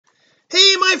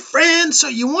Hey my friend, so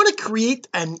you want to create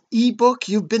an ebook?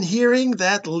 You've been hearing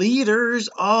that leaders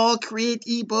all create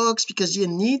ebooks because you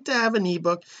need to have an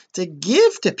ebook to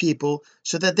give to people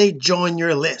so that they join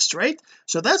your list, right?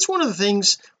 So that's one of the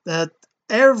things that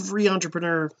every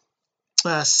entrepreneur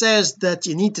says that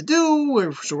you need to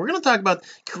do. So we're going to talk about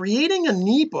creating an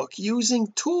ebook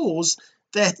using tools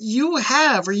that you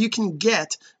have or you can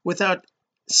get without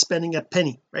spending a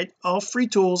penny, right? All free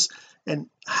tools, and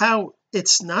how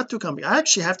it's not too complicated. I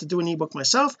actually have to do an ebook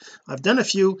myself. I've done a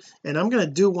few, and I'm going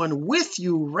to do one with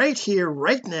you right here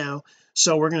right now.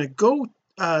 So we're going to go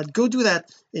do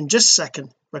that in just a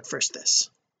second, but first this.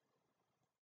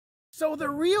 So the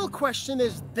real question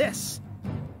is this: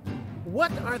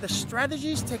 what are the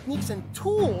strategies, techniques, and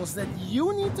tools that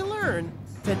you need to learn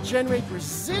to generate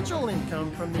residual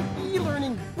income from the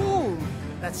e-learning boom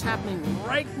that's happening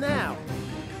right now?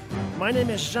 My name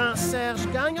is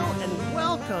Jean-Serge Gagnon, and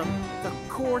welcome to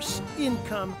Course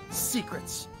Income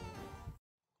Secrets.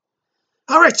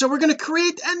 All right, so we're going to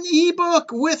create an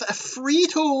ebook with free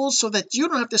tools so that you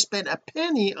don't have to spend a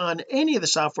penny on any of the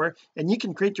software, and you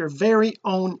can create your very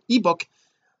own ebook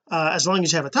as long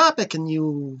as you have a topic and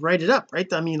you write it up,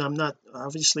 right? I mean, I'm not,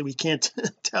 obviously we can't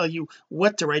tell you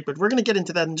what to write, but we're going to get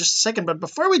into that in just a second. But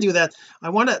before we do that,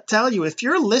 I want to tell you, if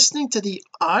you're listening to the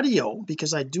audio,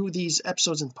 because I do these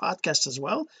episodes in podcasts as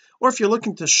well, or if you're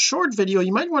looking to short video,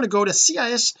 you might want to go to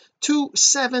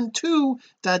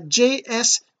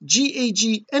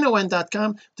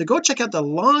cis272.jsgagnon.com to go check out the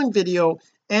long video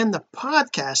and the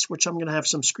podcast, which I'm going to have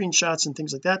some screenshots and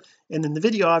things like that. And in the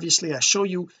video, obviously I show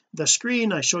you the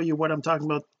screen, I show you what I'm talking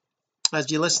about. As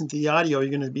you listen to the audio, you're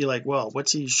going to be like, well,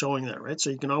 what's he showing there, right? So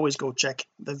you can always go check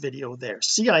the video there.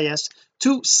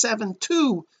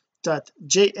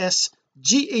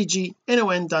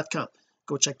 cis272.jsgagnon.com.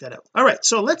 Go check that out. All right,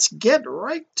 so let's get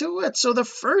right to it. So the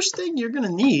first thing you're going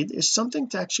to need is something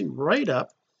to actually write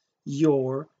up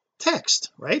your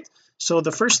text, right? So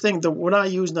the first thing, what I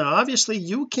use now, obviously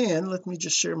you can, let me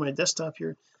just share my desktop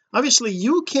here. Obviously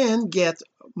you can get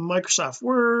Microsoft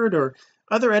Word or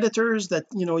other editors that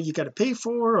you got to pay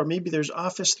for, or maybe there's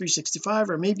Office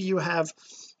 365, or maybe you have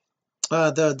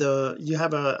you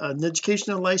have an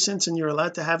educational license and you're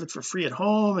allowed to have it for free at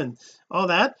home and all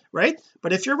that, right?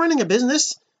 But if you're running a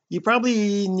business, you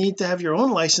probably need to have your own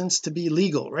license to be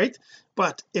legal, right?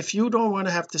 But if you don't want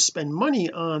to have to spend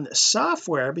money on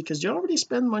software, because you already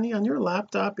spend money on your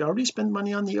laptop, you already spend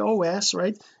money on the OS,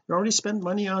 right? You already spend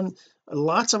money on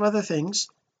lots of other things,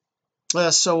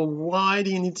 so why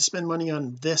do you need to spend money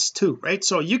on this too, right?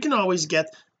 So you can always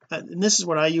get and this is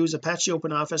what I use, Apache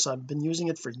OpenOffice. I've been using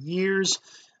it for years.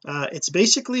 It's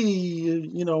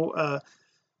basically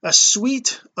a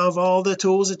suite of all the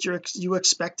tools that you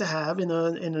expect to have in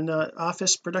an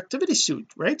office productivity suite,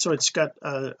 right? So it's got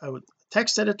a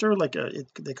text editor, like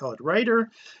they call it Writer.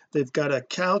 They've got a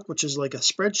Calc, which is like a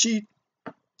spreadsheet,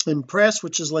 Impress,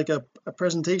 which is like a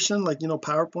presentation, like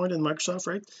PowerPoint in Microsoft,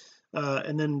 right?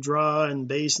 And then Draw and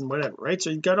Base and whatever, right? So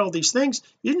you've got all these things.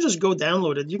 You can just go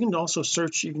download it. You can also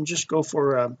search, you can just go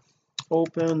for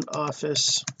Open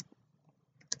Office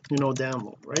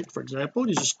download, right? For example,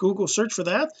 you just Google search for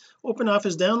that, Open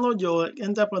Office download. You'll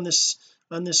end up on this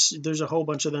there's a whole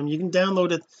bunch of them. You can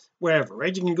download it wherever,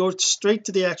 right? You can go straight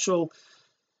to the actual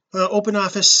Open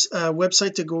Office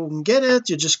website to go and get it.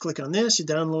 You just click on this, you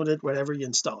download it, whatever, you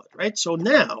install it, right? So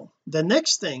now the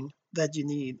next thing that you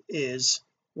need is,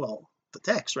 well, the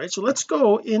text, right? So let's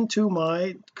go into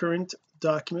my current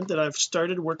document that I've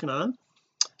started working on.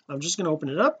 I'm just going to open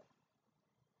it up,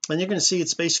 and you're going to see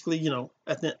it's basically an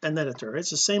editor. It's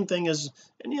the same thing as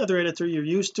any other editor you're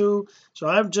used to. So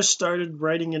I've just started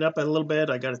writing it up a little bit.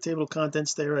 I got a table of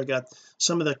contents there. I got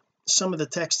some of the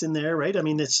text in there, right? I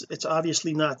mean, it's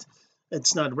obviously not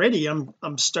ready. I'm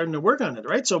starting to work on it,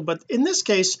 right? So, but in this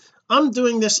case, I'm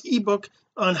doing this ebook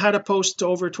on how to post to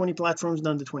over 20 platforms in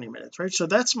under 20 minutes, right? So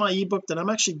that's my ebook that I'm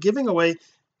actually giving away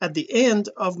at the end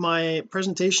of my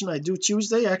presentation. I do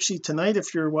Tuesday, actually tonight.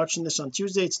 If you're watching this on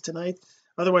Tuesday, it's tonight.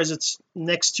 Otherwise it's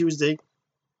next Tuesday,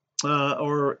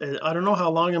 or I don't know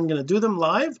how long I'm going to do them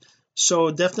live.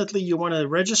 So definitely you want to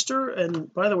register.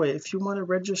 And by the way, if you want to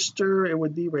register, it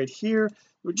would be right here.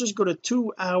 You would just go to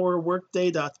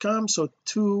 2hourworkday.com. So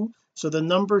the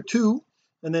number 2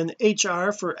 and then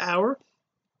HR for hour,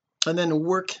 and then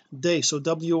work day, so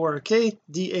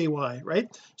WORKDAY,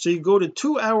 right? So you go to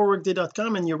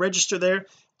 2hourworkday.com and you register there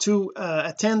to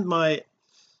attend my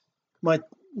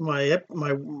webinar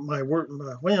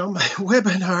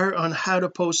on how to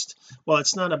post. Well,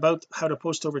 it's not about how to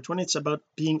post over 20, it's about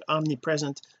being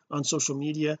omnipresent on social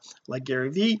media like Gary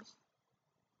Vee.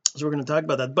 so we're going to talk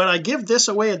about that, but I give this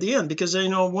away at the end because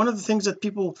one of the things that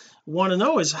people want to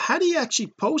know is how do you actually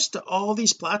post to all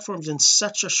these platforms in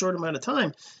such a short amount of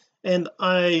time. And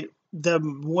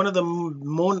one of the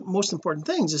most important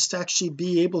things is to actually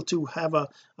be able to have a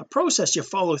process you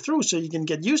follow through so you can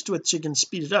get used to it, so you can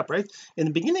speed it up, right? In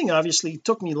the beginning obviously it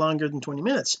took me longer than 20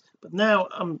 minutes, but now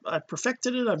I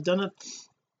perfected it. I've done it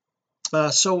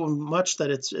so much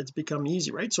that it's become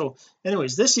easy, right? So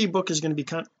anyways, this ebook is going to be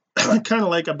kind of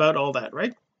like about all that,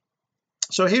 right?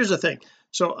 So here's the thing.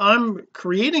 So I'm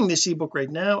creating this ebook right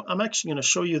now. I'm actually going to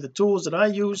show you the tools that I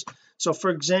use. So for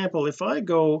example, if I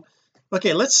go,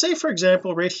 okay, let's say for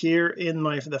example right here in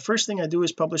the first thing I do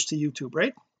is publish to YouTube,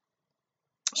 right?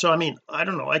 So I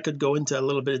don't know, I could go into a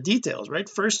little bit of details, right?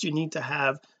 First you need to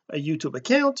have a YouTube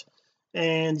account,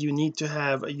 and you need to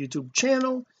have a YouTube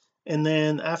channel, and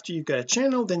then after you've got a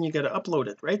channel, then you got to upload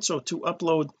it, right? So to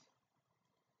upload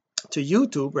to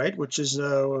YouTube, right, which is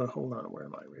hold on, where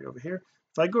am I? Right over here.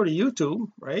 If I go to YouTube,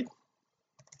 right,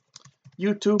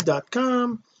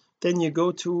 youtube.com, then you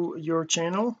go to your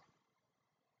channel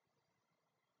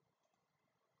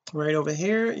right over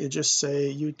here, you just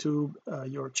say YouTube,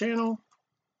 your channel.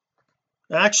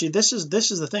 Actually this is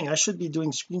the thing, I should be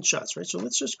doing screenshots, right? So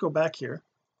let's just go back here.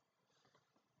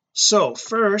 So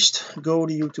first go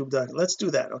to YouTube. Let's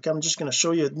do that. Okay, I'm just going to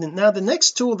show you now. The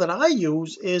next tool that I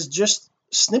use is just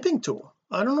snipping tool.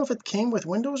 I don't know if it came with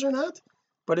Windows or not,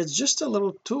 but it's just a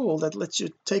little tool that lets you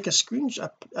take a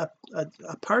screenshot, a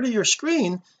part of your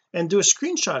screen, and do a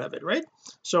screenshot of it, right?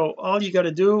 So all you got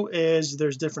to do is,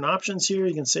 there's different options here.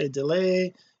 You can say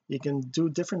delay, you can do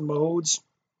different modes,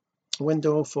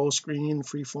 window, full screen,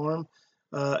 freeform,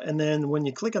 and then when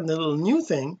you click on the little new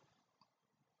thing,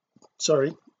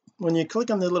 when you click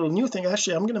on the little new thing,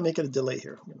 actually I'm going to make it a delay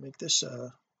here. I'm going to make this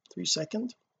 3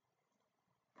 second,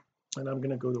 and I'm going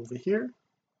to go over here.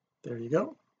 There you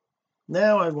go.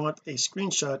 Now I want a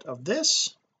screenshot of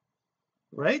this,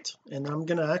 right? And I'm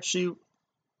going to actually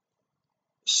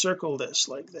circle this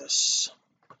like this.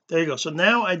 There you go. So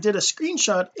now I did a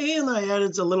screenshot, and I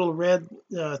added a little red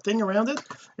thing around it,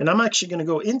 and I'm actually going to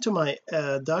go into my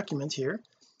document here,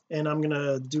 and I'm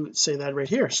going to say that right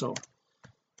here. So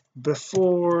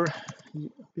before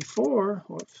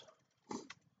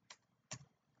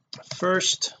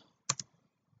first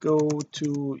go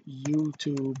to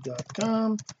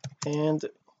youtube.com and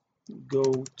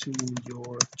go to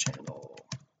your channel,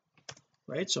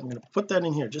 right? So I'm going to put that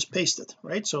in here, just paste it,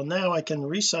 right? So now I can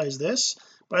resize this.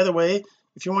 By the way,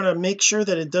 if you want to make sure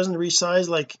that it doesn't resize,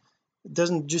 like it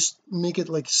doesn't, just make it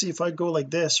like, see, if I go like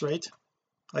this, right,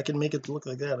 I can make it look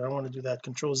like that. I don't want to do that.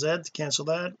 Control Z to cancel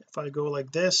that. If I go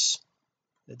like this,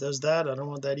 it does that. I don't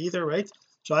want that either, right?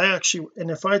 So I actually, and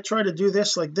if I try to do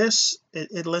this like this,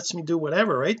 it lets me do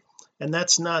whatever, right? And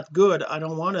that's not good. I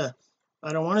don't want to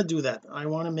do that. I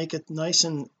want to make it nice,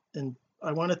 and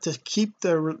I want it to keep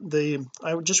the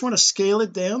I just want to scale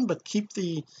it down, but keep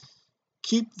the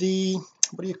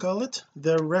what do you call it,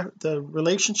 the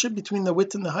relationship between the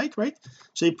width and the height, right?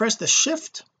 So you press the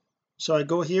shift. So I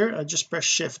go here, I just press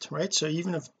shift, right? So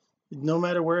even if, no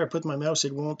matter where I put my mouse,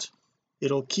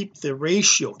 it'll keep the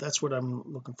ratio. That's what I'm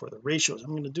looking for, the ratios.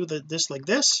 I'm going to do this like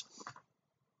this.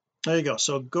 There you go.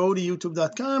 So go to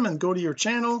youtube.com and go to your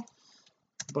channel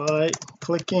by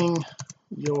clicking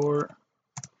your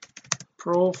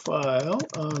profile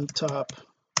on top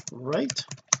right,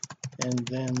 and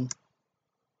then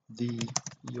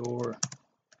your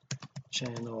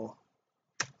channel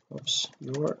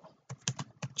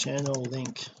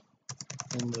link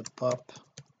in the pop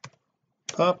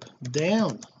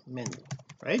down menu,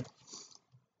 right?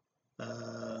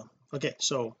 Okay,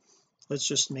 so let's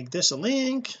just make this a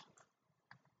link.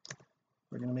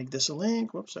 We're going to make this a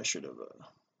link. Whoops, I should have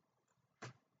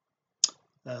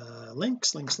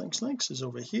links is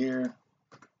over here.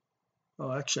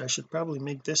 Oh, actually I should probably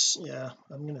make this, yeah,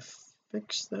 I'm going to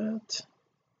fix that.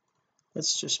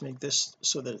 Let's just make this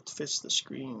so that it fits the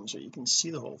screen so you can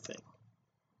see the whole thing.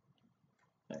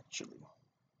 Actually,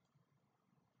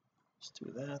 let's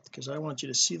do that because I want you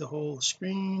to see the whole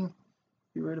screen.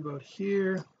 Be right about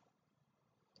here.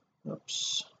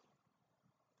 Oops,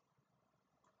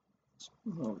 let's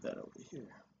move that over here.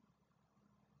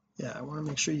 Yeah, I want to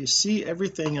make sure you see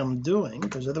everything I'm doing,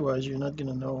 because otherwise you're not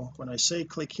going to know. When I say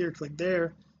click here, click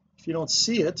there, if you don't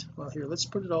see it, well, here, let's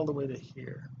put it all the way to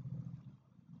here.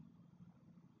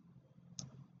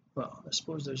 Well, I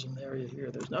suppose there's an area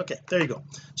here. There's, okay, there you go.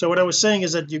 So what I was saying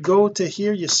is that you go to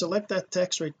here, you select that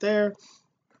text right there,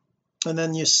 and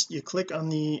then you click on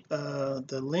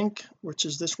the link, which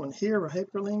is this one here, a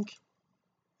hyperlink,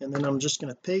 and then I'm just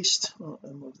going to paste, I'll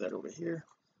move that over here.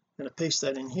 I'm going to paste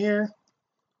that in here,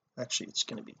 actually it's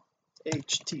going to be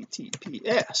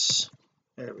HTTPS.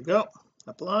 There we go,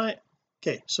 apply.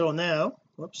 Okay, so now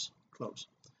whoops, close.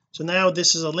 So now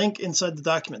this is a link inside the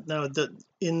document. Now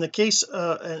in the case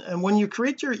and when you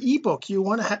create your ebook, you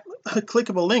want to have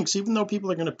clickable links. Even though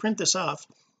people are going to print this off,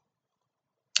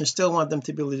 you still want them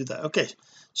to be able to do that. Okay,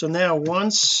 so now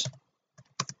once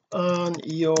on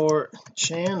your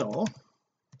channel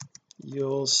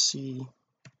you'll see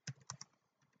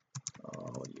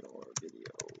all your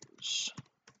videos.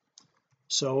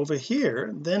 So over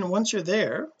here, then once you're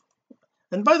there,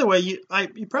 and by the way, you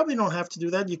probably don't have to do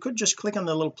that. You could just click on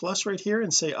the little plus right here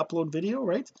and say upload video,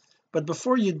 right? But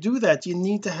before you do that, you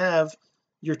need to have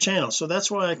your channel. So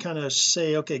that's why I kind of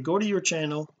say, okay, go to your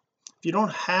channel. If you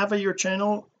don't have your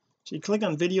channel, so you click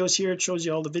on videos here, it shows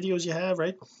you all the videos you have,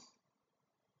 right?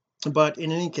 But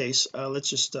in any case, let's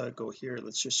just go here.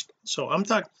 Let's just, so I'm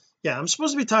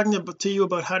supposed to be talking to you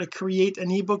about how to create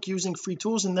an ebook using free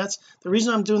tools, and that's the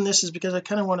reason I'm doing this, is because I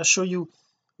kind of want to show you,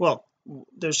 well,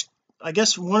 there's, I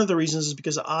guess one of the reasons is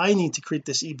because I need to create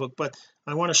this ebook, but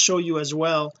I want to show you as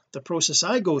well the process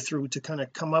I go through to kind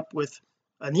of come up with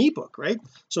an ebook, right?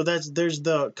 So there's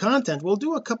the content. We'll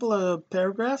do a couple of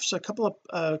paragraphs, a couple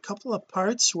of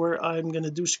parts where I'm going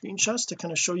to do screenshots to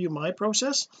kind of show you my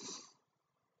process.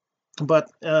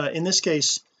 But in this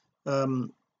case,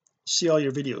 see all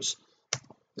your videos,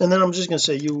 and then I'm just going to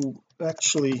say you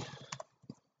actually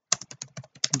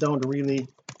don't really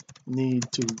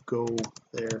need to go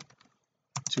there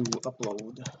to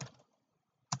upload,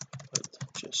 but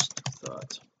just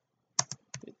thought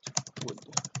it would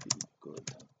be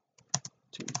good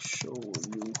to show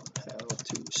you how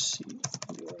to see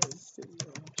your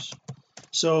videos.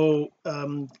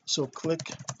 So click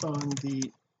on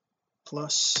the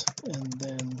plus and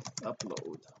then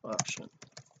upload option.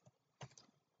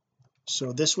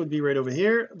 So this would be right over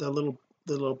here, the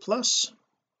little plus,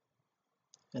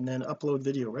 and then upload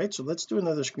video, right? So let's do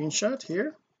another screenshot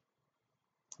here.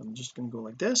 I'm just going to go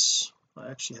like this. I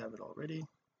actually have it already,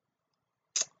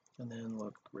 and then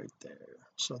look right there.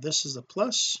 So this is the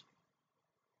plus,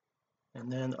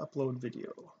 and then upload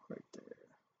video right there.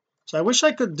 So I wish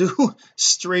I could do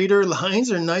straighter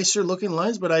lines or nicer looking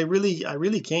lines, but I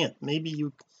really can't. Maybe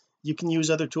you can use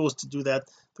other tools to do that.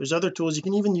 There's other tools. You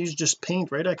can even use just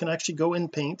paint, right? I can actually go in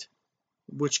paint,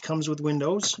 which comes with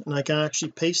Windows, and I can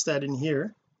actually paste that in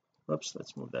here. Whoops,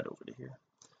 let's move that over to here.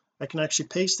 I can actually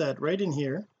paste that right in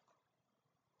here.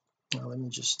 Now let me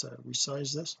just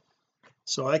resize this.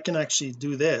 So I can actually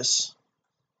do this,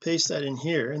 paste that in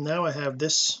here, and now I have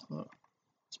this.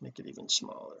 Let's make it even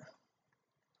smaller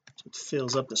so it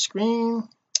fills up the screen.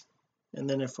 And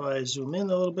then if I zoom in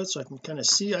a little bit so I can kind of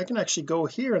see, I can actually go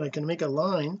here and I can make a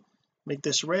line, make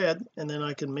this red, and then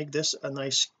I can make this a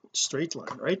nice straight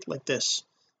line, right, like this,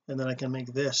 and then I can make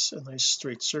this a nice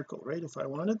straight circle, right, if I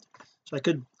wanted. So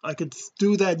I could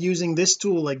do that using this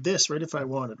tool like this, right, if I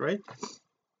wanted, right?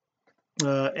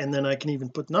 And then I can even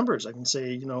put numbers. I can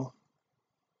say,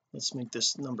 let's make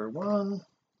this number 1,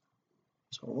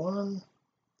 so 1,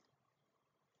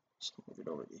 so move it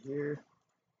over to here,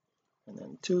 and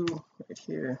then 2 right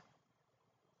here.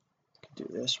 I can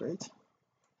do this right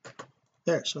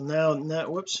there. So now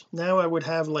whoops, now I would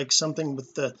have like something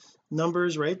with the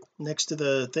numbers right next to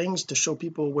the things to show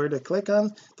people where to click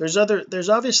on. There's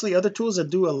obviously other tools that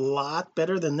do a lot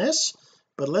better than this,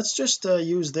 but let's just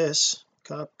use this.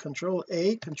 Control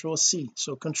A, Control C.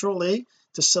 So Control A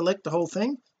to select the whole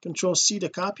thing, Control C to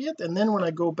copy it, and then when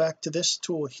I go back to this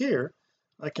tool here,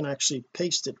 I can actually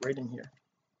paste it right in here,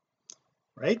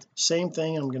 right? Same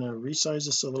thing. I'm going to resize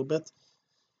this a little bit,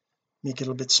 make it a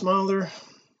little bit smaller,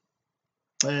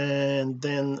 and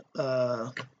then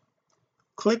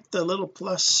click the little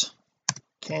plus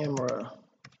camera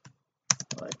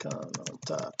icon on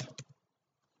top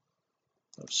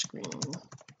of screen,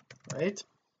 right,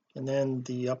 and then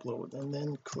the upload, and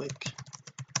then click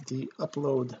the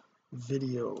upload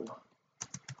video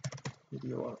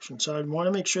option. So I want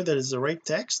to make sure that it's the right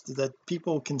text that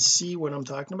people can see what I'm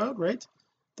talking about, right?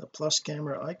 The plus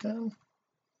camera icon.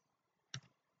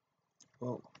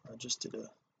 Oh, I just did a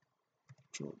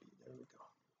Control B. There we go.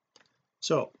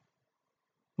 So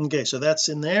okay, so that's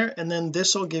in there, and then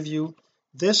this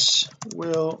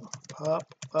will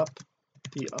pop up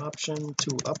the option to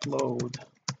upload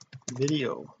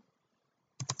video.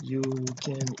 You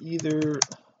can either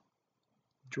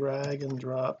drag and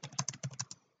drop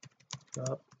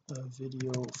a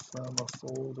video from a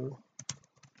folder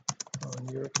on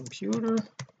your computer,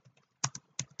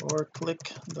 or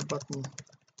click the button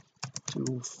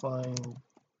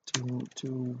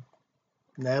to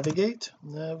navigate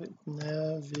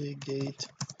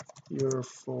your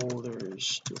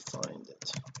folders to find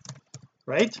it.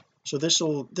 right? So this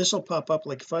will pop up,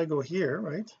 like if I go here,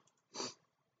 right,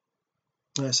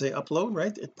 and I say upload,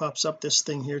 right, it pops up this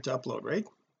thing here to upload, right?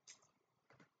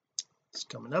 It's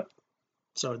coming up,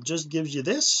 so it just gives you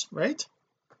this, right?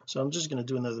 So I'm just going to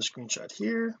do another screenshot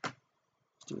here.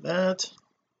 Let's do that.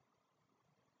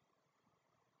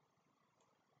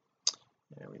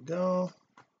 There we go.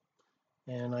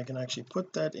 And I can actually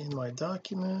put that in my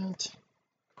document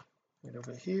right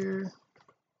over here,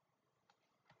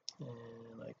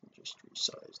 and I can just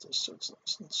resize this so it's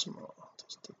nice and small. It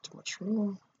doesn't take too much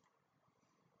room.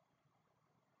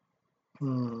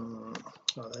 Oh,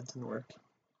 that didn't work.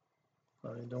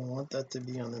 I don't want that to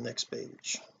be on the next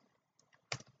page.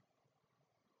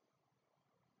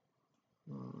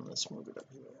 Let's move it up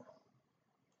here.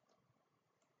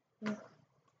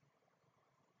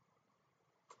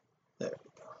 There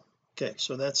we go. Okay,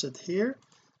 so that's it here.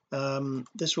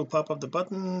 This will pop up the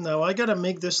button. Now I gotta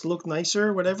make this look nicer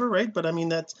or whatever, right? But I mean,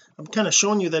 that I'm kind of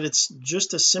showing you that it's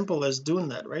just as simple as doing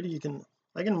that, right?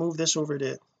 I can move this over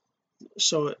to,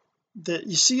 so that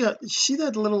you see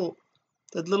that little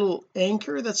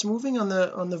anchor that's moving on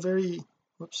the very,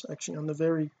 whoops, actually on the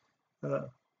very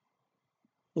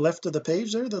left of the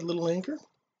page there, that little anchor,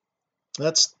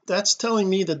 that's telling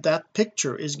me that that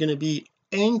picture is going to be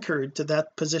anchored to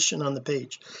that position on the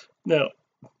page. Now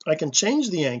I can change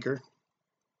the anchor,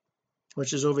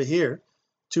 which is over here,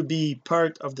 to be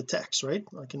part of the text, right?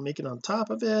 I can make it on top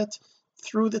of it,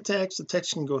 through the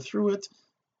text can go through it,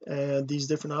 and these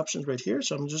different options right here.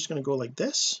 So I'm just going to go like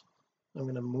this. I'm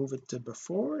going to move it to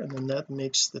before, and then that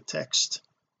makes the text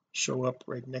show up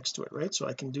right next to it, right? So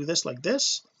I can do this like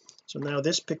this. So now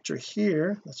this picture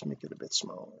here, let's make it a bit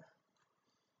smaller,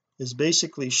 is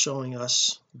basically showing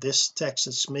us this text.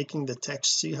 It's making the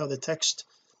text, see how the text,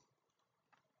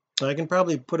 I can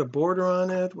probably put a border on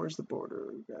it. Where's the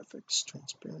border? Graphics,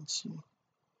 transparency,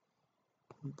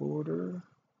 border.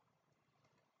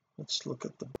 Let's look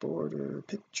at the border,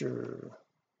 picture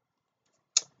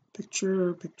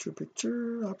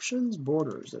options,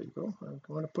 borders. There you go. I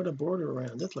want to put a border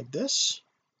around it like this.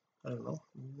 I don't know,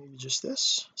 maybe just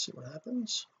this, see what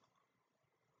happens.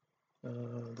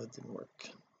 That didn't work.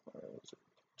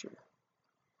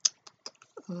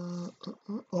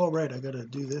 All right, I gotta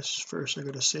do this first. I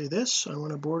gotta say this. I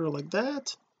want a border like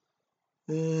that,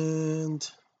 and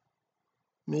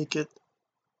make it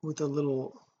with a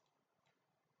little,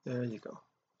 there you go.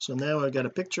 So now I've got a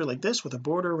picture like this with a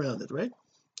border around it, right?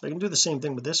 I can do the same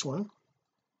thing with this one.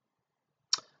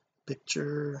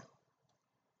 Picture,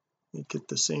 make it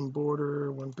the same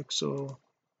border, 1 pixel,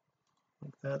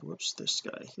 like that. Whoops, this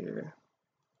guy here,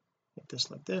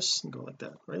 like this, and go like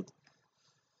that, right?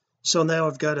 So now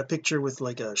I've got a picture with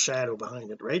like a shadow behind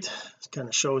it, right? It kind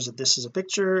of shows that this is a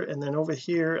picture. And then over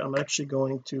here I'm actually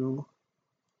going to,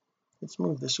 let's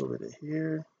move this over to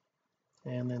here,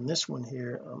 and then this one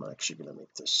here I'm actually going to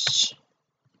make this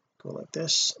go like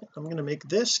this. I'm going to make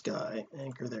this guy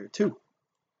anchor there too.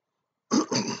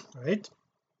 Right,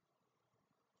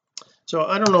 so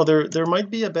I don't know, there might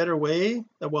be a better way.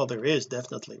 Well, there is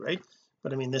definitely, right?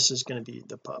 But I mean, this is going to be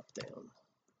the pop down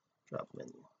drop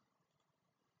menu,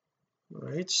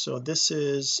 right? So this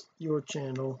is your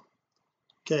channel.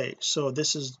 Okay, so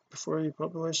this is before you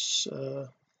publish,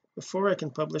 before I can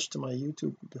publish to my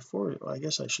YouTube, before, I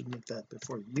guess I should make that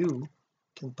before you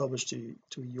can publish to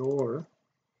your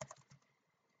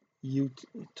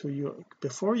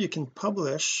before you can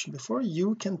publish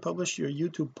your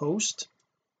YouTube post,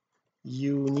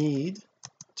 you need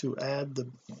to add the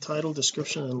title,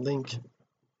 description, and link.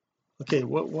 Okay,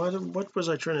 what was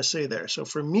I trying to say there? So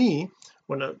for me,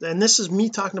 and this is me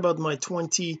talking about my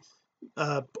 20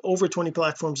 over 20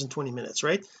 platforms in 20 minutes,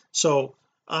 right? So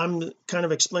I'm kind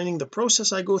of explaining the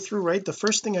process I go through, right? The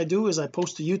first thing I do is I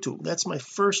post to YouTube. That's my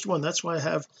first one. That's why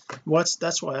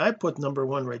that's why I put number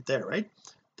one right there, right?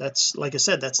 That's, like I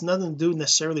said, that's nothing to do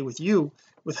necessarily with you,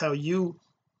 with how you,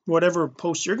 whatever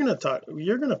post you're going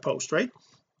to post, right?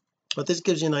 But this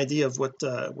gives you an idea of what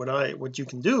you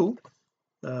can do.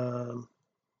 I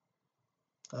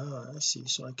see,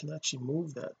 so I can actually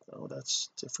move that. Oh, that's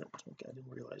different. Okay, I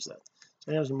didn't realize that.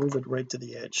 So I have to move it right to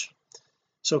the edge.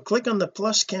 So click on the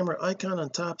plus camera icon on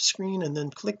top screen, and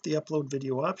then click the upload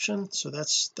video option. So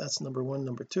that's number one.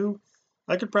 Number two,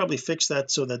 I could probably fix that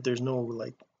so that there's no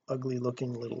like ugly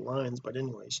looking little lines, but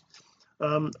anyways,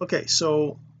 okay,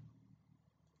 so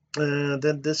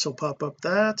then this will pop up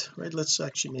that, right? Let's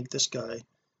actually make this guy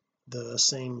the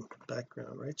same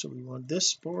background, right? So we want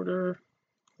this border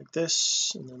like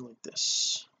this, and then like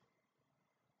this.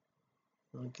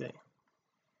 Okay,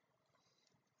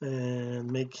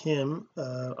 and make him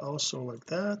also like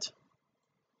that.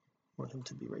 Want him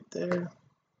to be right there.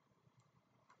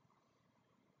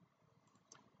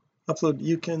 upload.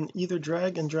 You can either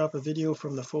drag and drop a video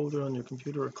from the folder on your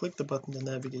computer or click the button to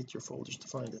navigate your folders to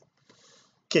find it.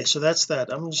 Okay, so that's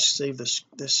that. I'm going to save this.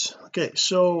 Okay,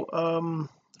 so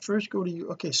first go to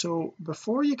you. Okay, so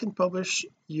before you can publish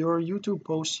your YouTube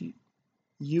post,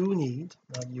 you need,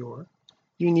 not your,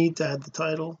 you need to add the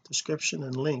title, description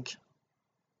and link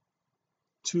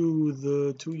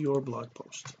to your blog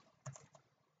post.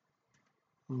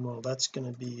 Well, that's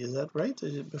going to be, is that right?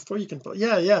 Is it before you can,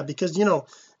 yeah, because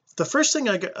the first thing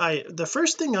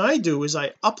I do is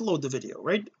I upload the video,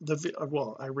 right?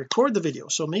 Well, I record the video,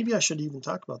 so maybe I should even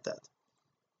talk about that.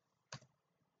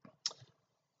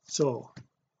 So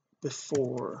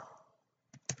before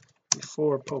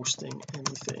posting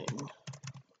anything,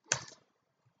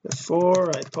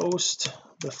 before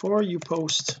you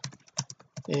post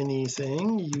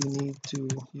anything,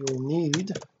 you'll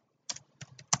need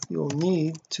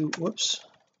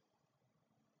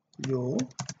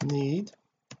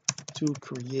to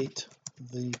create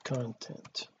the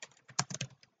content.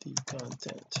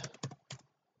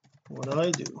 What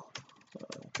I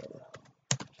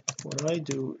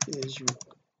do is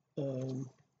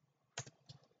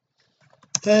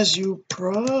as you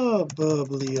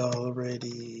probably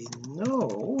already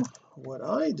know, what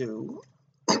I do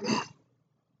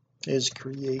is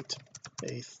create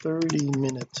a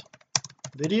 30-minute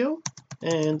video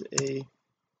and a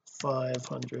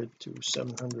 500 to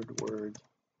 700 word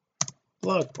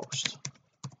blog post.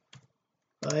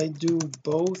 I do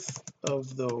both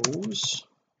of those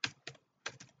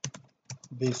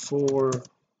before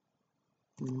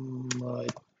I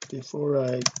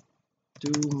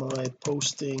do my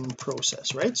posting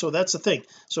process, right? So that's the thing.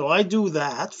 So I do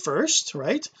that first,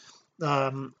 right?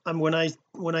 And when I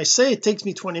say it takes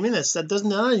me 20 minutes, that does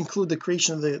not include the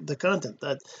creation of the content.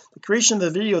 That the creation of the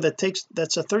video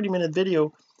that's a 30-minute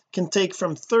video can take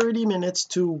from 30 minutes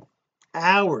to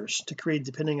hours to create,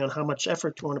 depending on how much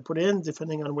effort you want to put in,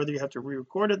 depending on whether you have to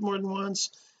re-record it more than once,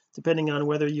 depending on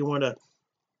whether you want to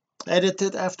edit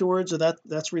it afterwards, or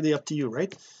that's really up to you,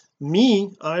 right?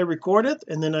 I record it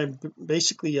and then I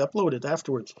basically upload it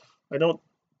afterwards. I don't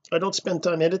spend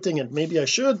time editing it. Maybe I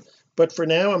should, but for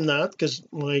now I'm not, because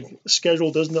my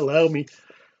schedule doesn't allow me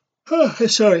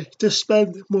to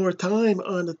spend more time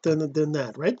on it than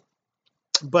that, right?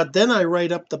 But then I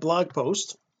write up the blog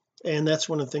post, and that's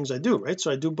one of the things I do, right?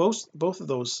 So I do both of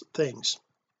those things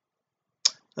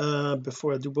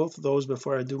before I do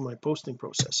my posting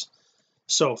process.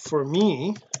 So for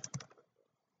me,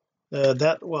 for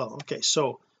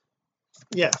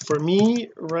me,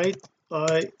 right,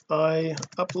 I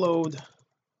upload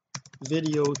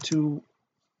video to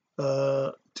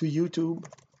YouTube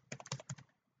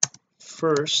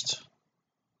first,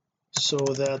 so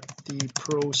that the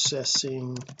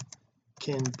processing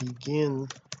can begin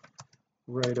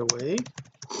right away.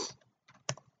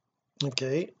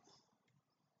 Okay,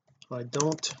 I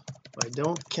don't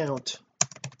count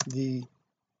the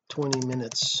 20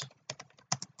 minutes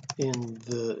in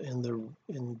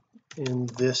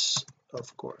this,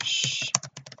 of course,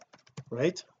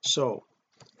 right? So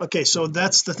okay, so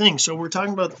that's the thing. So we're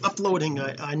talking about uploading.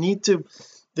 I need to,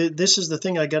 this is the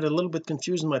thing, I got a little bit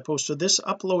confused in my post. So this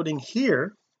uploading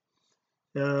here,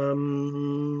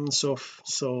 so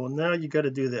now you got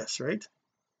to do this, right?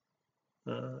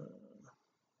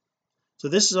 So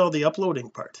this is all the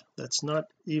uploading part. That's not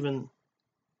even,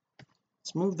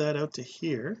 let's move that out to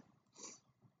here,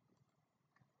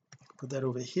 put that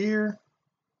over here.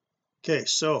 Okay,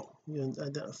 so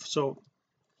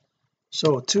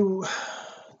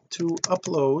to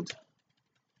upload,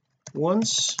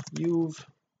 once you've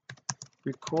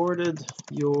recorded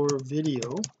your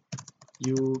video,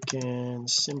 you can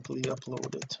simply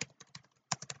upload it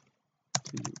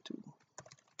to YouTube.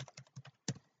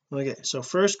 Okay, so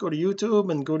first go to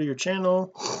YouTube and go to your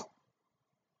channel.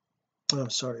 Oh,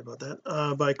 sorry about that.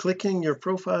 By clicking your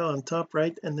profile on top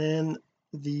right, and then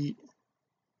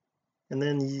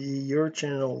your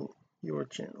channel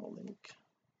link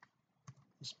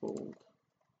is bold.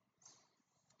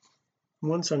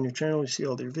 Once on your channel, you see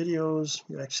all your videos.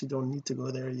 You actually don't need to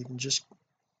go there. You can just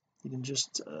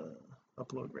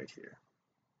upload right here,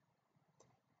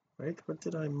 right? What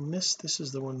did I miss? This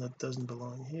is the one that doesn't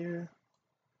belong here.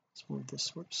 Let's move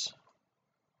this,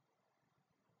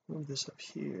 move this up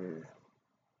here,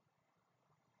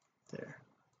 there.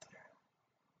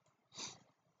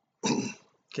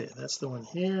 Okay, that's the one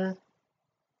here.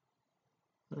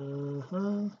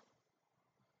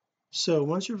 So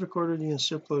once you've recorded, you can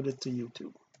upload it to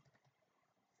YouTube.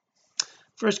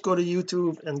 First go to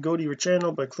YouTube and go to your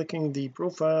channel by clicking the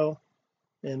profile,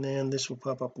 and then this will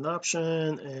pop up an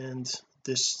option, and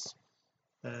this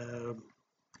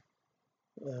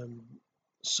um,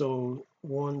 so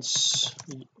once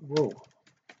whoa,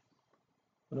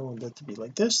 I don't want that to be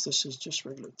like this. This is just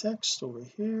regular text over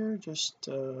here, just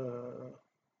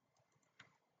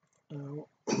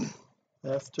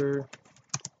after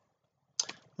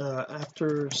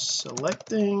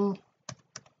selecting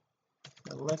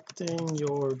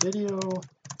your video,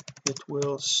 it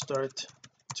will start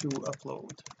to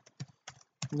upload.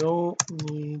 No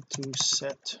need to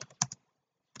set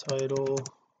title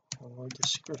or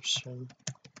description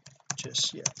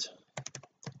just yet.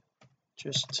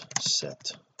 Just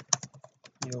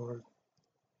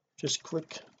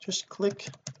click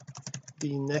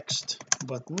the next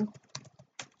button,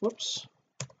 which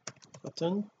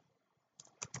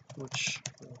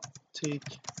will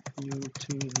take you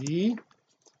to the,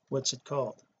 what's it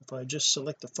called? If I just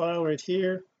select the file right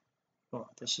here, oh,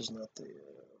 this is not the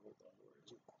hold on, where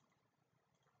is it?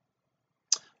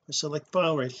 I select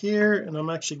file right here, and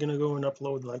I'm actually going to go and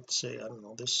upload, like, say, I don't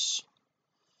know, this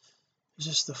is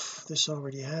just this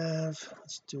already have,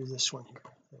 let's do this one here.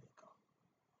 There you go.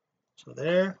 So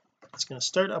there, it's going to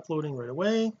start uploading right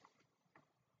away,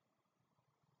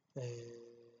 and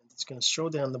it's going to show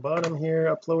down the bottom here,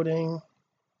 uploading.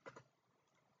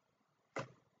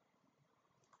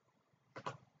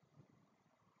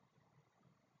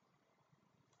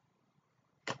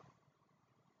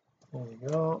 There you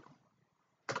go.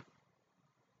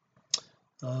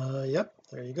 Yep,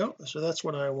 there you go. So that's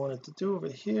what I wanted to do over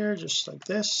here, just like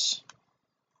this.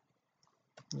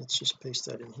 Let's just paste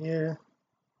that in here.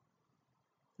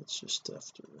 It's just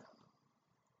after,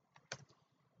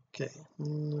 okay,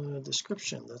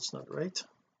 description, that's not right.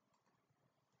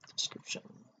 Description.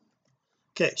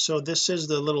 Okay, so this is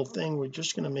the little thing. We're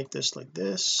just going to make this like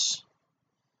this.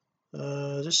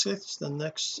 Just click the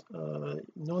next,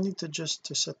 no need to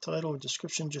set title or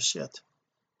description just yet.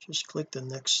 Just click the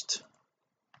next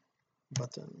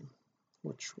button,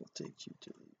 which will take you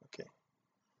to, okay,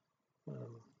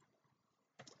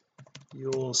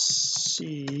 you'll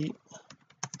see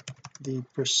the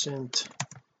percent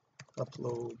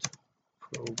upload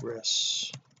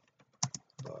progress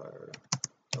bar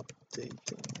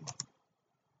updating.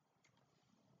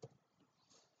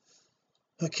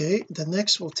 Okay, the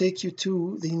next will take you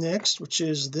to the next, which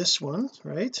is this one,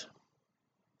 right?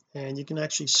 And you can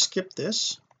actually skip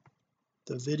this,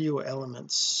 the video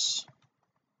elements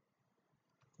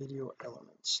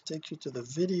take you to the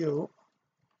video,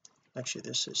 actually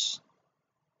this is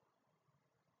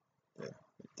there,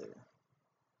 right there,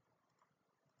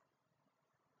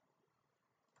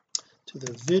 to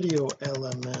the video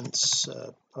elements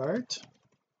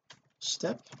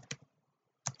step,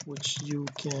 which you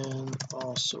can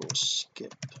also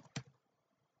skip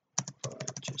by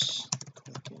just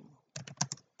clicking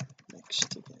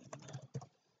next again.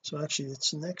 So actually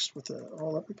it's next with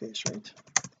all uppercase, right?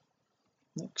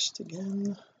 Next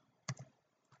again,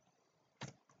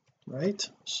 right?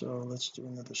 So let's do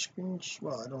another screen.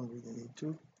 Well, I don't really need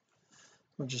to,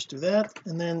 we'll just do that,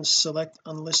 and then select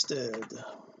unlisted.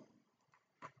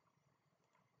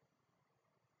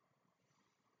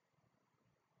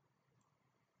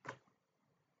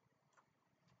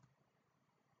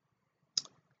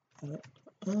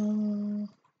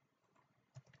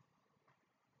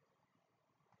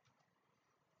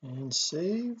 And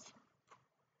save.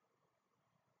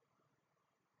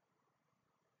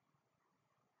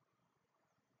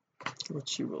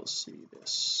 Which you will see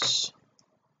this.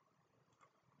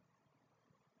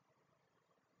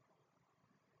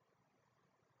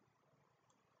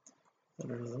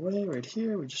 Get out of the way right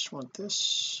here. We just want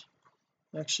this.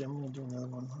 Actually, I'm going to do another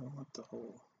one. I want the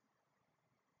whole,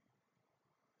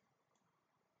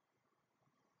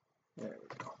 there we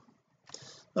go.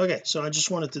 Okay, so I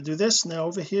just wanted to do this. Now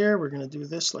over here we're going to do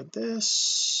this like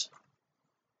this,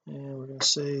 and we're going to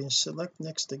say select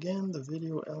next again, the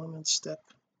video element step,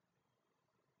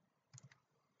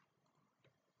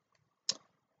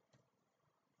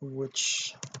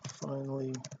 which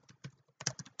finally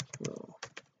will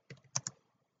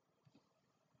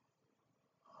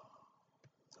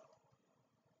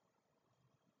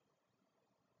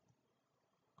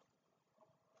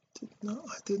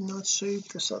I did not save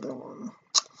this other one.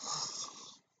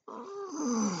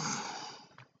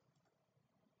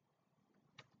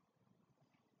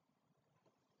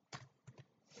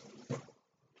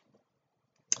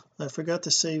 I forgot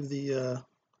to save the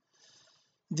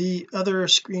other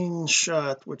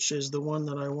screenshot, which is the one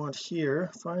that I want here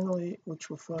finally,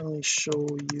 which will finally show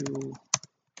you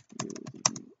the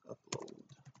upload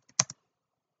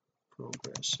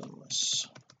progress on this,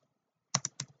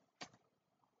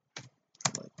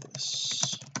 like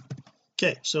this.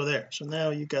 Okay, so there, so now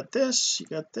you got this,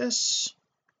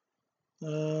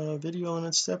 video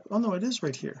element step, oh no, it is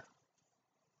right here.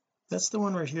 That's the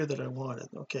one right here that I wanted.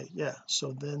 Okay, yeah,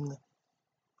 so then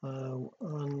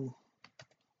on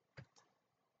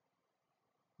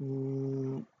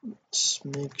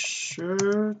make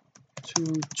sure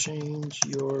to change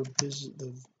your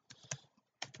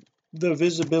the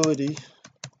visibility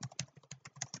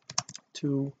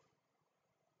to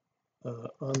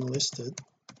unlisted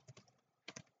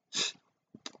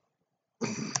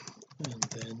and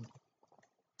then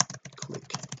click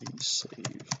the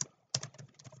save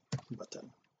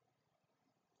button.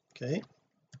 Okay,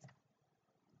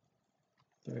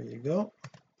 there you go.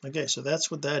 Okay, so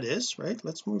that's what that is, right?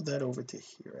 Let's move that over to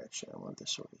here. Actually, I want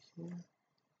this over here.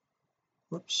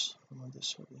 Whoops, I want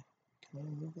this over here. Can I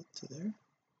move it to there?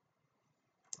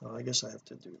 Oh, I guess I have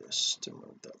to do this to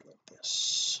move that like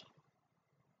this.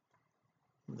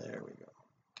 There we go.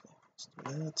 Okay, let's do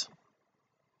that.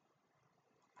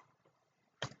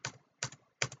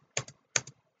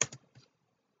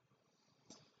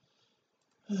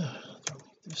 Don't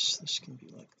make this can be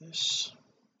like this.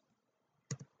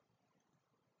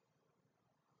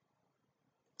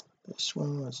 This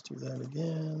one, let's do that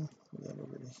again. Move that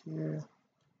over to here.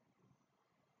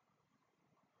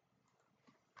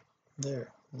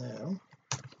 There, now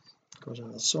goes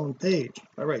on its own page.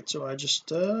 All right, so I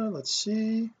just let's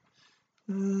see,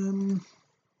 so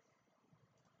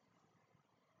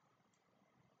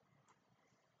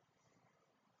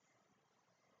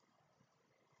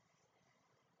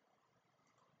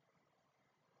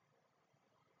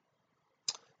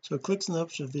clicks on the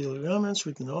option of video elements.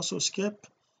 We can also skip,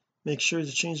 make sure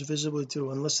to change the visibility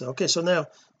to unlisted. Okay, so now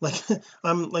like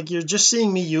I'm like, you're just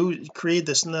seeing me you create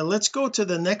this. Now let's go to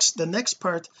the next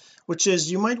part, which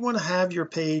is you might want to have your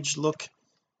page look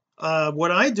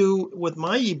what I do with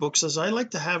my ebooks is I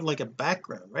like to have like a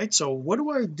background, right? So what do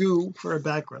I do for a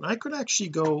background? I could actually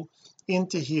go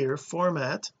into here,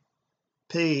 format,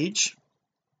 page,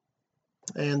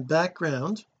 and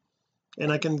background,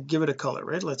 and I can give it a color,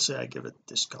 right? Let's say I give it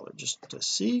this color just to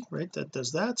see, right? That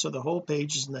does that. So the whole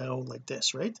page is now like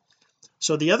this, right?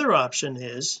 So the other option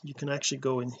is you can actually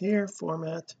go in here,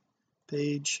 format,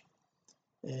 page,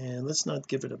 and let's not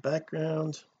give it a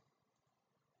background.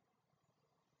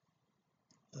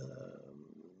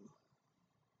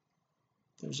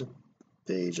 There's a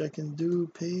page I can do,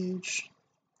 page,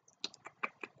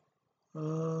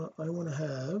 I want to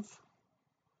have,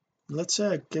 let's say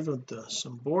I give it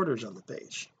some borders on the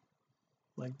page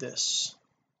like this,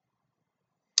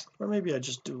 or maybe I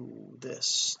just do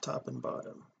this top and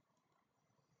bottom.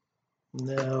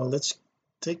 Now let's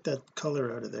take that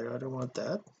color out of there. I don't want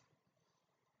that.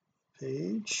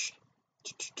 Page,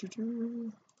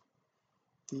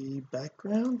 the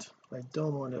background, I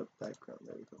don't want a background.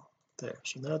 There we go. There,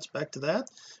 so now it's back to that.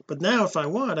 But now if I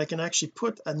want, I can actually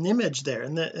put an image there,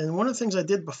 and one of the things I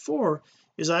did before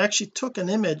is I actually took an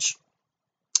image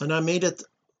and I made it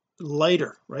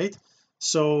lighter, right?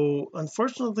 So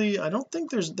unfortunately I don't think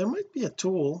there might be a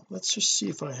tool. Let's just see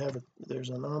if I have it. There's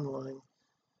an online,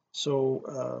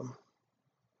 so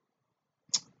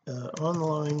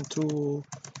online tool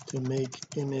to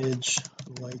make image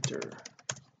lighter.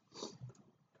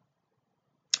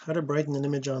 How to brighten an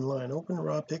image online. Open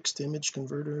raw pics to image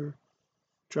converter,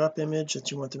 drop image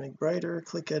that you want to make brighter,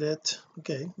 click edit.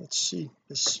 Okay, let's see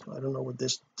this. I don't know what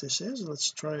this is. Let's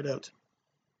try it out.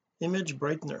 Image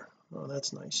brightener. Oh,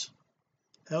 that's nice.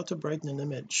 How to brighten an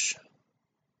image.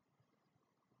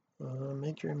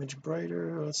 Make your image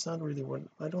brighter. Well, it's not really what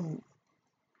I don't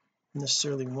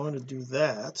necessarily want to do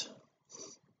that.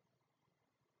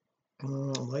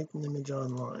 Lighten image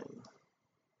online.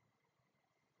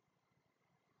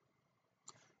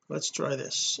 Let's try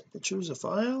this. Choose a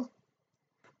file.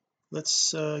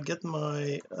 Let's get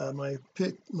my my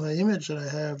image that I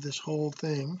have, this whole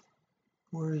thing.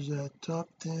 Where is that? Top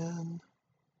 10.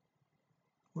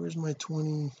 Where's my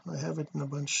 20? I have it in a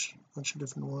bunch of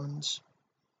different ones.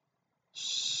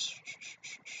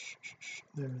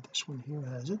 There, this one here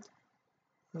has it.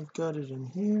 I've got it in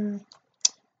here.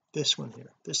 This one here,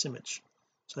 this image.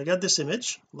 So I got this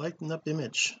image, lighten up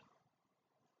image.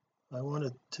 I want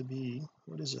it to be,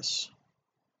 what is this,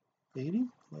 80?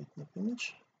 Lighten up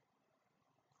image,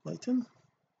 lighten.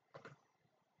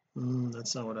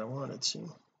 That's not what I wanted. See,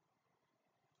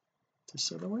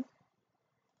 this other way.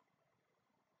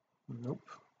 Nope.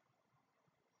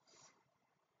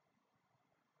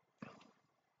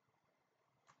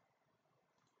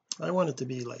 I want it to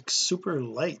be like super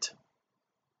light.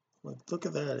 Like, look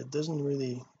at that, it doesn't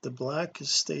really, the black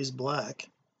stays black.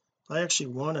 I actually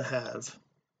want to have,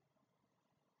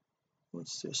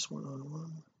 what's this, 1-on-1,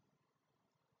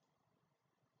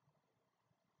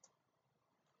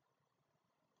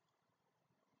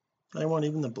 I want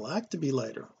even the black to be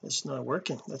lighter. It's not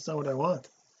working. That's not what I want.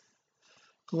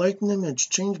 Lighten image,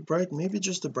 change bright, maybe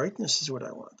just the brightness is what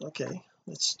I want. Okay,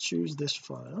 let's choose this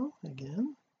file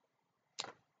again.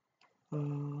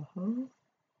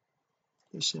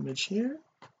 This image here,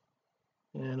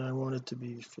 and I want it to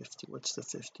be 50. What's the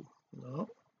 50? No,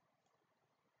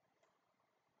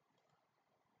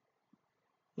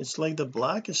 it's like the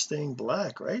black is staying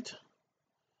black, right?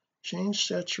 Change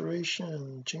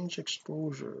saturation, change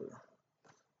exposure,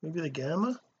 maybe the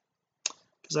gamma,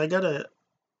 because I gotta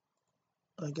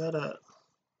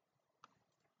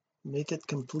make it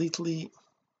completely.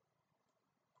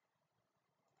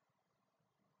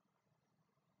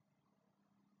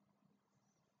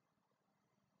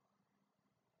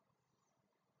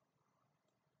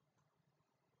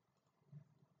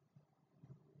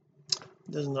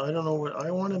 Doesn't, I don't know what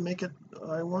I want to make it.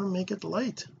 I want to make it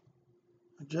light.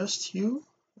 Adjust hue,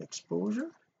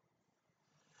 exposure.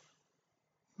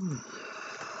 No,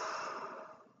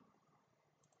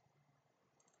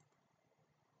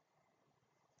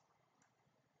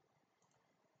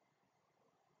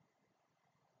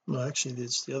 actually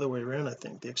it's the other way around. I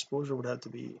think the exposure would have to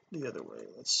be the other way.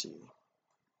 Let's see.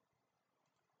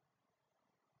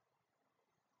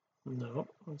 No,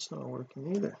 it's not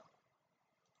working either.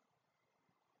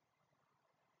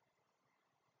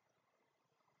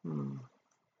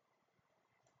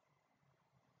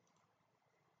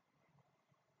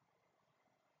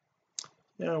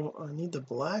 Yeah, I need the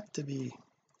black to be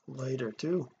lighter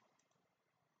too.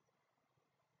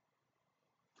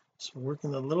 So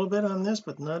working a little bit on this,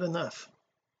 but not enough.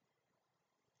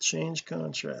 Change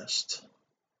contrast,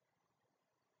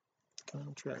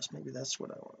 maybe that's what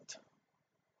I want.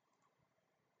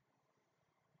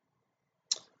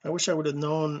 I wish I would have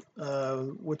known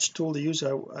which tool to use.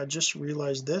 I just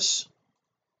realized this,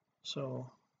 so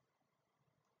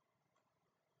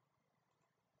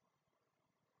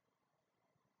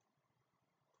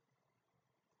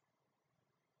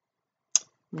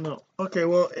no. Okay,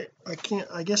 well I can't,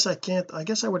 I guess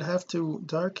I would have to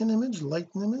darken image,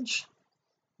 lighten image.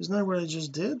 Isn't that what I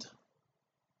just did?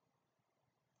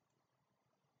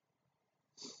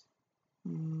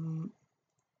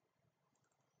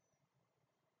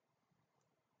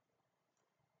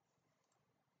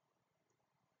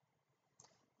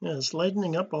 Yeah, it's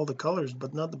lightening up all the colors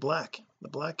but not the black. The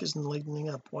black isn't lightening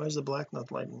up. Why is the black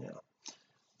not lightening up?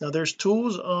 Now there's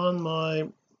tools on my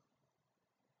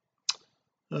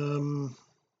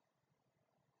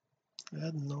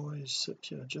add noise,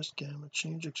 adjust gamma,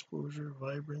 change exposure,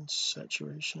 vibrance,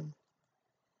 saturation.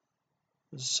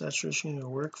 Is saturation going to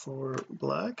work for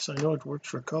blacks? I know it works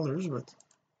for colors, but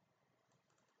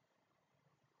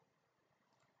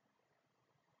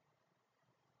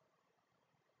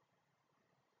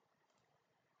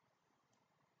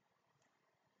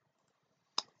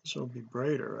this will be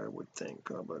brighter, I would think.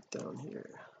 How about down here?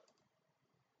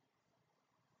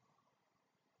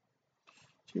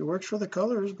 See, it works for the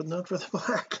colors but not for the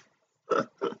black.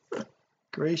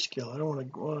 Grayscale, I don't want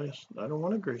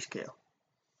a grayscale.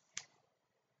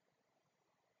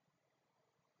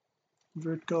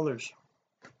 Invert colors.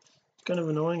 It's kind of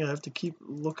annoying. I have to keep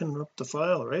looking up the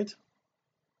file, right?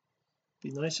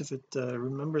 Be nice if it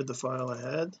remembered the file I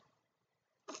had.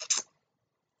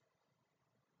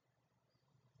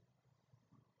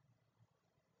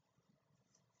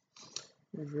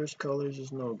 Reverse colors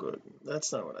is no good.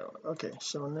 That's not what I want. Okay,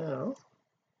 so now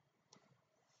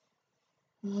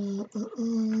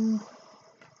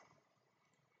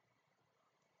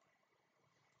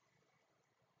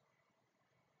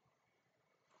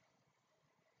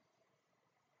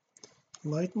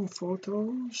lighten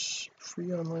photos,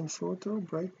 free online photo,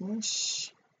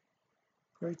 brightness.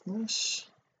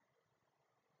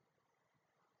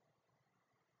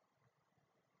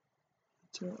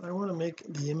 So I want to make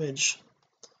the image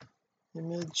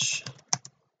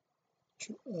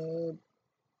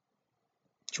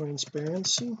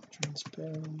transparency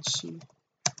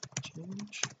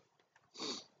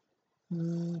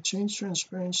change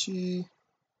transparency.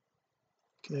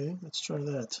 Okay, let's try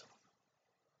that.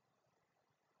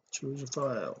 Choose a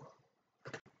file,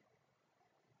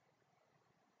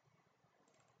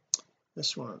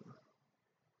 this one.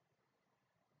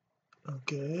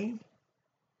 Okay,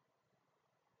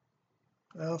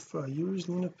 alpha, use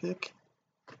Lunapic.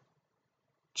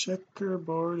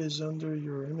 Checkerboard is under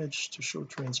your image to show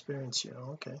transparency.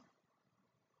 Oh, okay.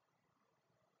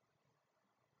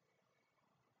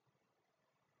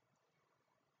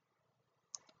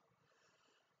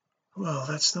 Well,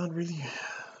 that's not really,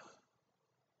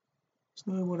 it's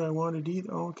not what I wanted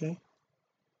either. Oh, okay.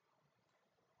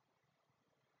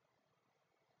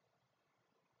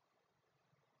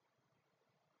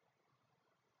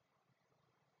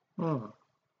 I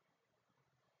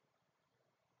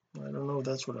don't know if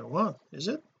that's what I want. Is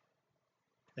it?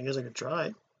 I guess I could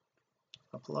try.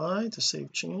 Apply to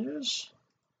save changes.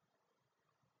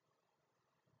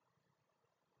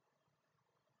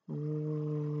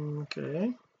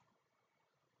 Okay,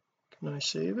 can I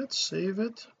save it? Save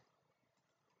it.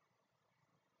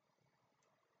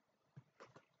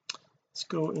 Let's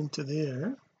go into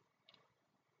there.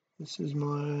 This is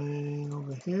my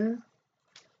over here,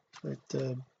 right,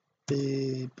 the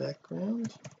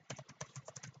background.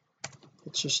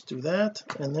 Let's just do that,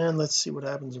 and then let's see what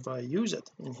happens if I use it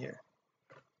in here.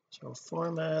 So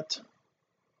format,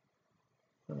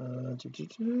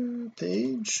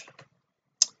 page,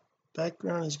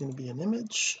 background is going to be an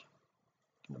image.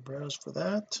 I'm going to browse for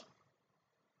that.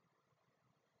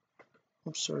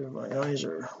 Oops, sorry, my eyes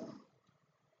are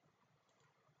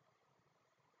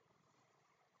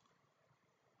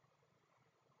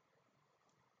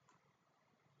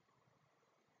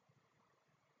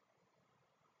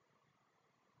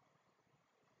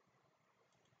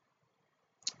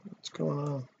what's going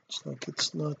on. It's like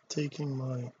it's not taking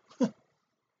my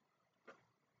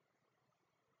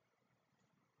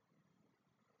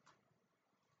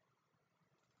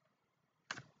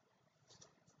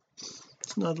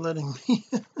it's not letting me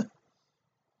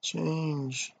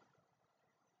change.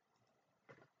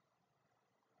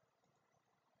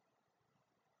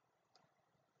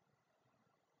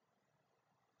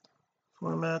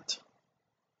 Format,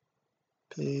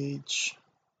 page.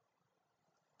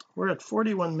 We're at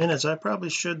 41 minutes. I probably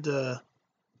should let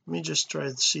me just try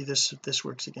to see this if this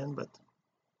works again, but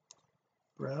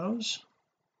browse.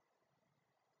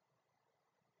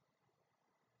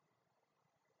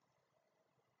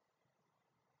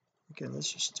 Okay,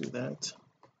 let's just do that.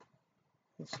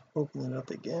 Let's open it up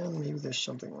again. Maybe there's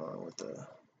something wrong with the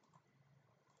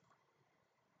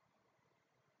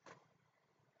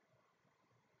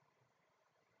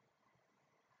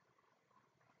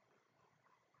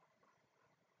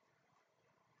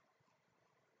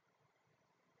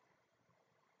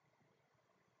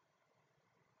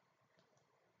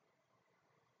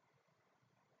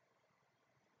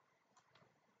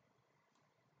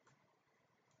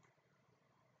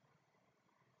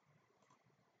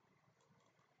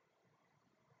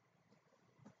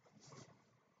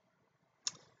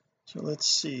so let's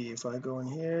see if I go in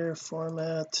here,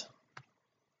 format,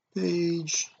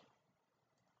 page,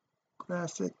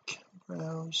 graphic,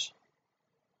 browse,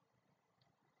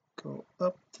 go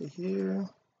up to here,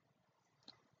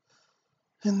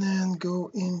 and then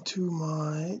go into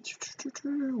my,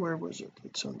 where was it?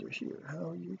 It's under here,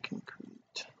 how you can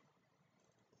create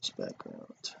this background.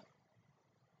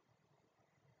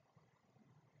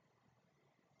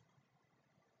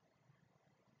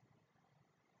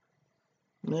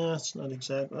 No, it's not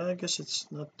exactly, I guess it's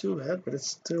not too bad, but it's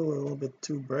still a little bit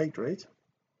too bright, right?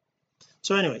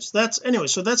 So anyways,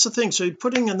 so that's the thing. So you're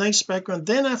putting a nice background,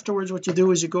 then afterwards what you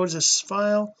do is you go to this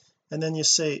file and then you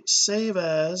say save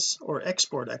as, or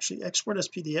export, actually export as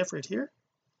PDF right here,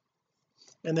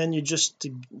 and then you just,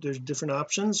 there's different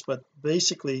options, but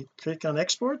basically click on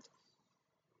export,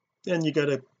 then you got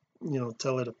to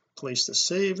tell it a place to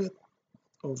save it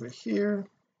over here,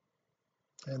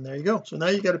 and there you go. So now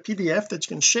you got a PDF that you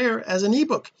can share as an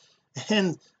ebook,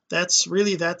 and that's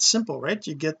really that simple, right?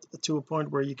 You get to a point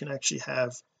where you can actually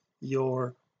have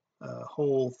your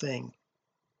whole thing,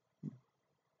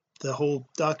 the whole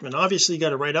document. Obviously you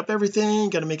got to write up everything,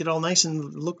 got to make it all nice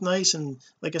and look nice, and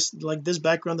like this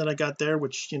background that I got there,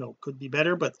 which could be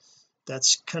better, but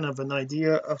that's kind of an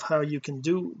idea of how you can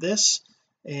do this,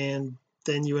 and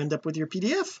then you end up with your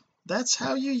PDF. That's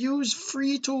how you use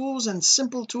free tools and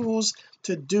simple tools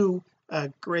to do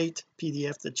a great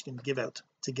PDF that you can give out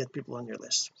to get people on your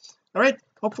list. All right,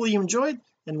 hopefully you enjoyed,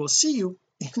 and we'll see you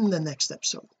in the next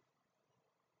episode.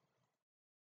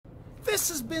 This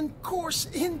has been Course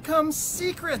Income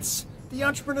Secrets, the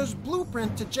entrepreneur's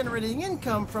blueprint to generating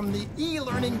income from the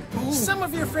e-learning boom. Some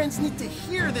of your friends need to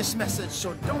hear this message,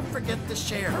 so don't forget to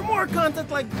share. For more content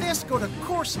like this, go to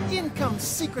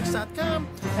CourseIncomeSecrets.com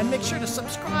and make sure to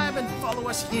subscribe and follow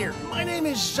us here. My name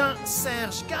is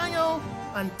Jean-Serge Gagnon.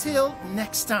 Until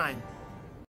next time.